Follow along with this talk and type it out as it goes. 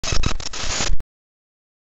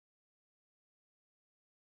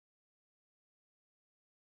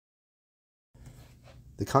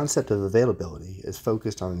The concept of availability is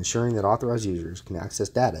focused on ensuring that authorized users can access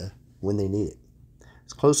data when they need it.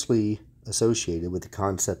 It's closely associated with the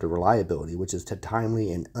concept of reliability, which is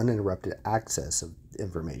timely and uninterrupted access of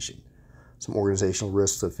information. Some organizational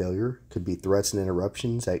risks of failure could be threats and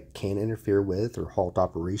interruptions that can interfere with or halt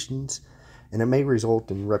operations, and it may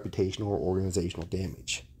result in reputational or organizational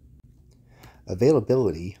damage.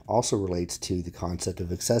 Availability also relates to the concept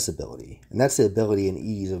of accessibility, and that's the ability and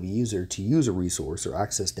ease of a user to use a resource or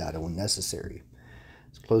access data when necessary.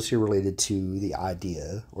 It's closely related to the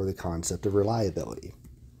idea or the concept of reliability.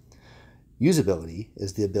 Usability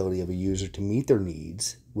is the ability of a user to meet their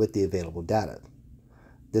needs with the available data.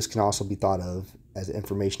 This can also be thought of as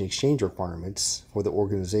information exchange requirements for the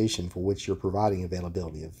organization for which you're providing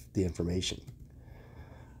availability of the information.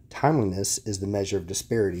 Timeliness is the measure of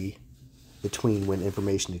disparity between when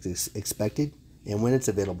information is expected and when it's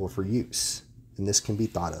available for use, and this can be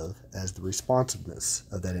thought of as the responsiveness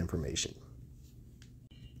of that information.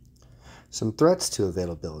 Some threats to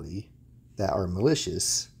availability that are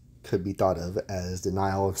malicious could be thought of as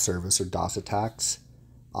denial of service or DOS attacks,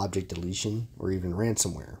 object deletion, or even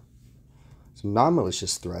ransomware. Some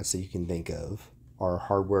non-malicious threats that you can think of are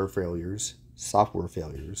hardware failures, software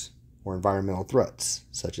failures, or environmental threats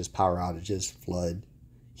such as power outages, flood,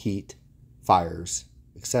 heat, fires,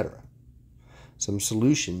 etc. Some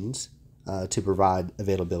solutions to provide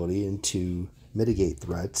availability and to mitigate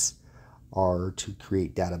threats are to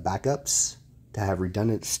create data backups, to have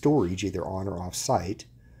redundant storage either on or off site,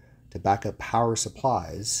 to back up power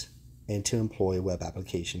supplies, and to employ web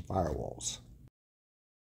application firewalls.